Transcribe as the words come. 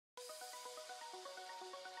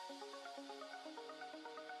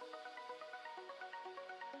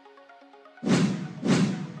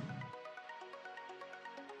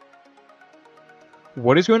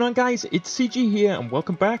What is going on, guys? It's CG here and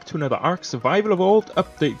welcome back to another Ark Survival Evolved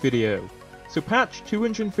update video. So patch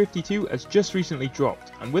 252 has just recently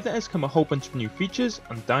dropped, and with it has come a whole bunch of new features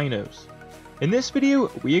and dinos. In this video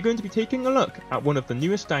we are going to be taking a look at one of the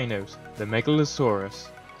newest dinos, the Megalosaurus.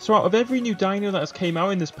 So out of every new dino that has came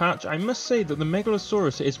out in this patch, I must say that the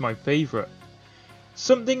Megalosaurus is my favourite.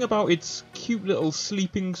 Something about its cute little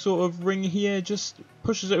sleeping sort of ring here just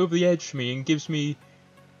pushes it over the edge for me and gives me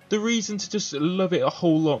the reason to just love it a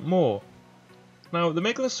whole lot more. Now, the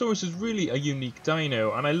Megalosaurus is really a unique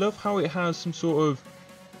dino, and I love how it has some sort of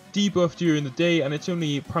debuff during the day and it's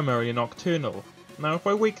only primarily nocturnal. Now, if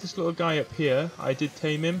I wake this little guy up here, I did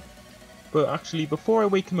tame him, but actually before I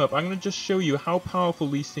wake him up I'm going to just show you how powerful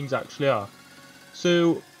these things actually are.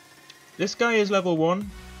 So, this guy is level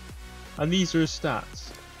 1, and these are his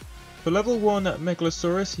stats. For level 1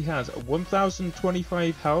 Megalosaurus, he has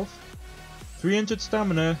 1025 health, 300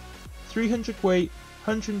 stamina, 300 weight,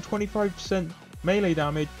 125% melee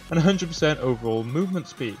damage, and 100% overall movement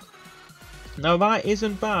speed. Now that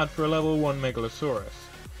isn't bad for a level 1 Megalosaurus.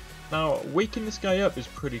 Now waking this guy up is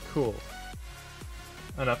pretty cool.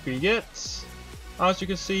 And up he gets. As you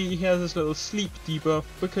can see, he has this little sleep debuff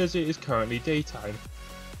because it is currently daytime.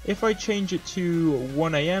 If I change it to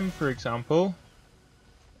 1 AM for example,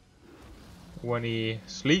 when he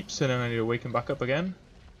sleeps, and then I need to wake him back up again.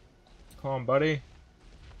 Come on, buddy.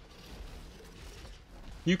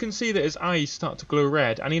 You can see that his eyes start to glow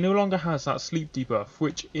red and he no longer has that sleep debuff,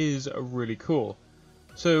 which is really cool.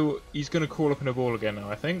 So he's going to crawl up in a ball again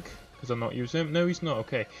now, I think, because I'm not using him. No, he's not.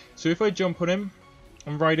 Okay, so if I jump on him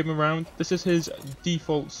and ride him around, this is his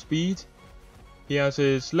default speed. He has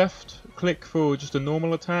his left click for just a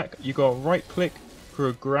normal attack. You got right click for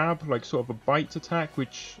a grab, like sort of a bite attack,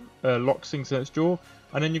 which locks things in its jaw,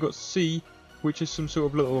 and then you got C, which is some sort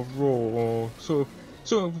of little roar or sort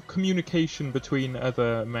of communication between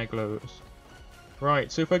other megalos.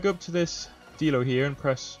 Right, so if I go up to this Dilo here and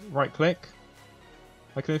press right click,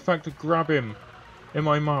 I can in fact grab him in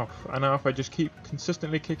my mouth, and now if I just keep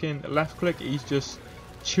consistently kicking left click, he's just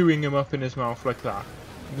chewing him up in his mouth like that.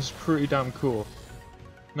 This is pretty damn cool.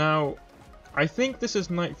 Now, I think this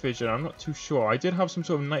is night vision, I'm not too sure. I did have some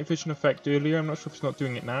sort of night vision effect earlier, I'm not sure if it's not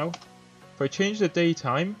doing it now. If I change the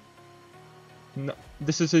daytime,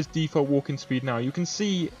 this is his default walking speed now. You can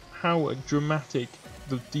see how dramatic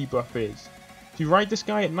the debuff is. If you ride this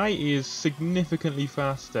guy at night, he is significantly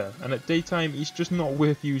faster, and at daytime he's just not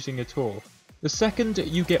worth using at all. The second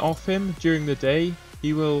you get off him during the day,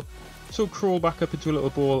 he will sort of crawl back up into a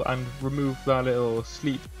little ball and remove that little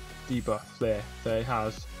sleep debuff there that he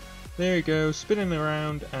has. There you go, spinning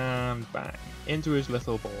around and bang, into his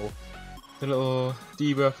little ball. The little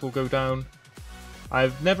debuff will go down.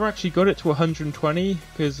 I've never actually got it to 120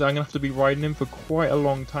 because I'm going to have to be riding him for quite a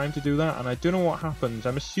long time to do that, and I don't know what happens.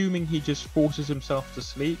 I'm assuming he just forces himself to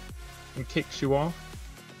sleep and kicks you off.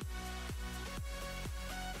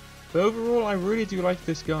 But overall, I really do like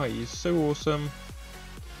this guy. He's so awesome.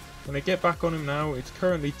 When I get back on him now, it's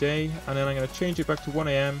currently day, and then I'm going to change it back to 1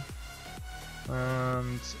 AM.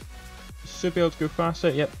 And should be able to go faster.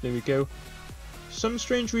 Yep, there we go. Some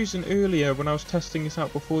strange reason earlier when I was testing this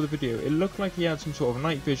out before the video, it looked like he had some sort of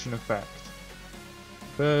night vision effect.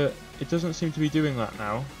 But it doesn't seem to be doing that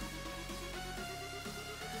now.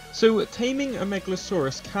 So taming a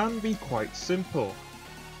Megalosaurus can be quite simple.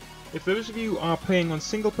 If those of you are playing on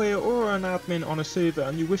single player or are an admin on a server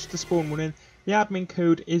and you wish to spawn one in, the admin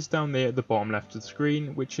code is down there at the bottom left of the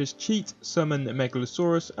screen, which is cheat summon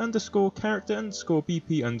Megalosaurus _ character _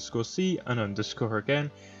 BP _ C and _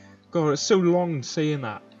 again. God, it's so long saying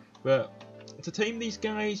that. But to tame these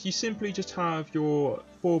guys, you simply just have your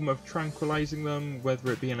form of tranquilizing them,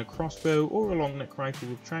 whether it be in a crossbow or a long neck rifle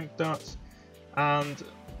with tranq darts. And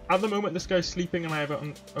at the moment this guy's sleeping and I have it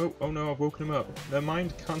on... Oh no, I've woken him up. Never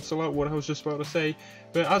mind, cancel out what I was just about to say.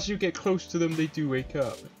 But as you get close to them, they do wake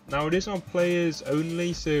up. Now it is on players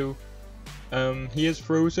only, so he is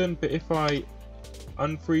frozen, but if I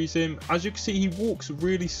unfreeze him, as you can see he walks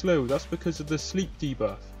really slow. That's because of the sleep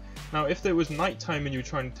debuff. Now if there was nighttime and you were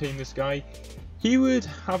trying to tame this guy, he would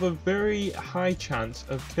have a very high chance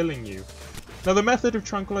of killing you. Now the method of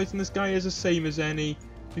tranquilizing this guy is the same as any.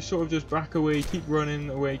 You sort of just back away, keep running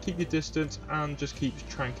away, keep your distance, and just keep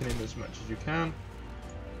tranking him as much as you can.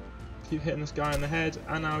 Keep hitting this guy on the head,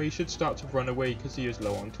 and now he should start to run away because he is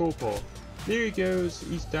low on torpor. There he goes,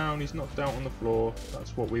 he's down, he's knocked out on the floor.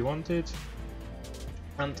 That's what we wanted.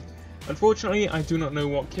 And unfortunately, I do not know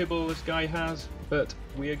what kibble this guy has, but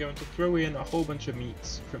we are going to throw in a whole bunch of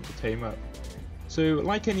meats for him to tame up. So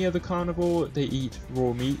like any other carnivore, they eat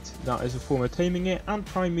raw meat. That is a form of taming it, and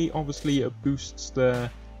prime meat obviously boosts the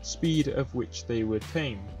speed of which they would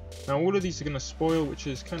tame. Now all of these are going to spoil, which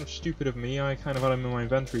is kind of stupid of me. I kind of had them in my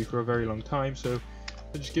inventory for a very long time, so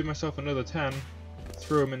I just give myself another 10,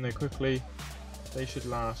 throw them in there quickly. They should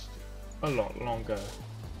last a lot longer.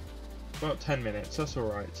 About 10 minutes, that's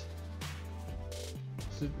alright.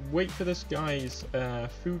 So wait for this guy's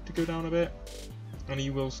food to go down a bit, and he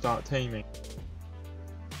will start taming.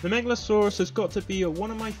 The Megalosaurus has got to be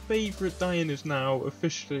one of my favourite dinos now,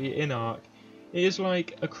 officially in Ark. It is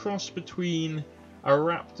like a cross between a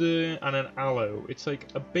raptor and an aloe. It's like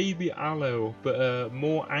a baby aloe, but a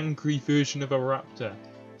more angry version of a raptor.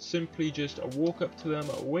 Simply just walk up to them,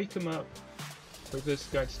 wake them up, wait for this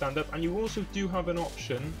guy to stand up, and you also do have an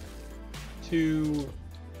option to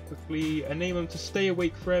quickly enable them to stay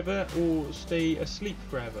awake forever or stay asleep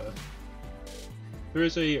forever. There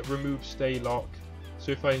is a remove stay lock,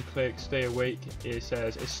 so if I click stay awake, it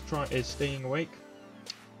says it's staying awake,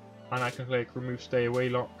 and I can click remove stay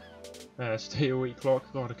awake lock. Stay awake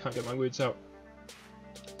lock. God, I can't get my words out.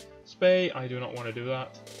 Spay, I do not want to do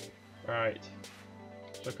that. Alright,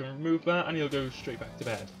 so I can remove that, and he'll go straight back to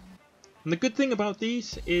bed. And the good thing about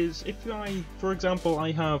these is if for example,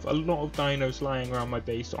 I have a lot of dinos lying around my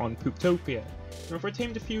base on Pooptopia. Now if I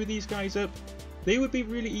tamed a few of these guys up, they would be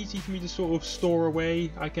really easy for me to sort of store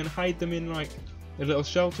away. I can hide them in like a little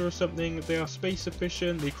shelter or something. They are space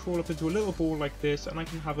efficient, they crawl up into a little ball like this, and I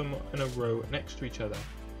can have them in a row next to each other.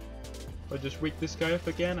 I'll just wake this guy up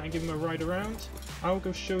again and give him a ride around. I'll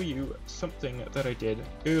go show you something that I did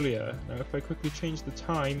earlier. Now if I quickly change the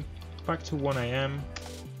time back to 1 AM,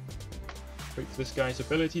 wait for this guy's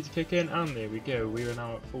ability to kick in, and there we go, we are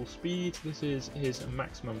now at full speed. This is his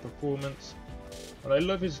maximum performance. And I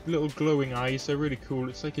love his little glowing eyes, they're really cool.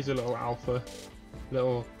 It's like he's a little alpha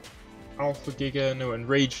giga, no,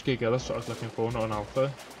 enraged giga, that's what I was looking for, not an alpha.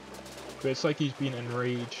 But it's like he's been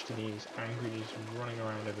enraged and he's angry and he's running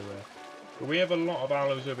around everywhere. But we have a lot of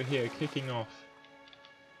aloes over here kicking off.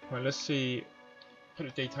 Right, let's see, put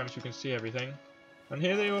it daytime so you can see everything. And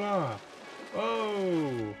here they all are.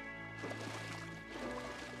 Oh!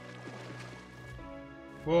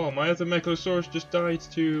 Whoa, my other Megalosaurus just died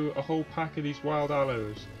to a whole pack of these wild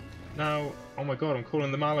aloes. Now, oh my god, I'm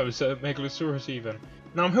calling them aloes, Megalosaurus even.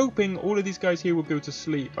 Now I'm hoping all of these guys here will go to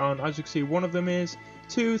sleep, and as you can see, one of them is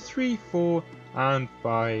 2, 3, 4, and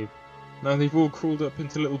 5. Now they've all crawled up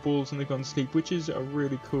into little balls and they've gone to sleep, which is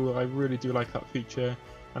really cool. I really do like that feature.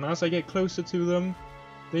 And as I get closer to them,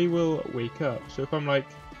 they will wake up. So if I'm like,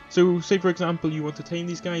 so say for example you want to tame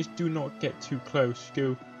these guys, do not get too close.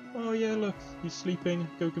 Go, oh yeah, look, he's sleeping,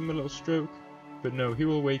 go give him a little stroke. But no, he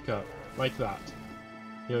will wake up, like that.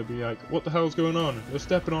 He'll be like, what the hell's going on? You're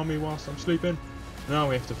stepping on me whilst I'm sleeping? Now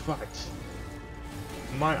we have to fight.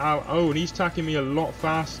 Oh, and he's attacking me a lot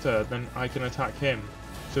faster than I can attack him.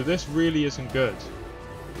 So this really isn't good.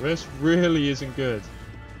 This really isn't good.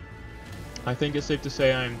 I think it's safe to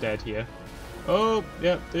say I am dead here. Oh,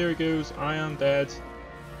 yep, there he goes. I am dead.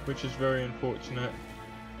 Which is very unfortunate.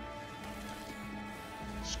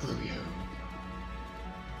 Screw you.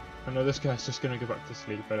 I know this guy's just going to go back to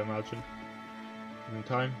sleep, I'd imagine. In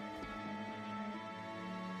time.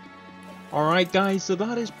 Alright guys, so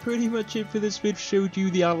that is pretty much it for this vid. Showed you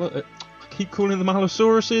the I keep calling them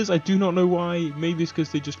Alosauruses, I do not know why. Maybe it's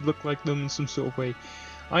because they just look like them in some sort of way.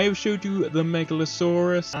 I have showed you the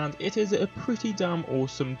Megalosaurus, and it is a pretty damn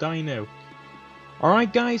awesome dino.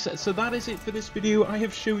 Alright guys, so that is it for this video. I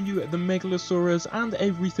have shown you the Megalosaurus and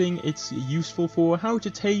everything it's useful for, how to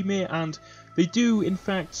tame it, and they do in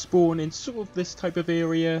fact spawn in sort of this type of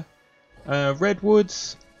area.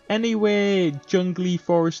 Redwoods, anywhere jungly,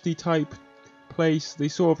 foresty type place, they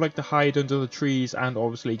sort of like to hide under the trees and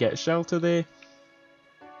obviously get shelter there.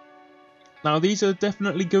 Now these are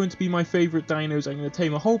definitely going to be my favourite dinos. I'm going to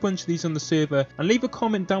tame a whole bunch of these on the server, and leave a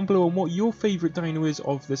comment down below on what your favourite dino is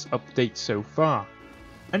of this update so far.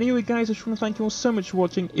 Anyway guys, I just want to thank you all so much for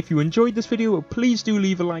watching. If you enjoyed this video, please do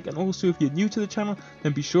leave a like, and also if you're new to the channel,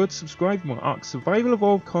 then be sure to subscribe for more Ark Survival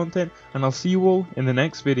Evolved content, and I'll see you all in the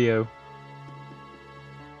next video.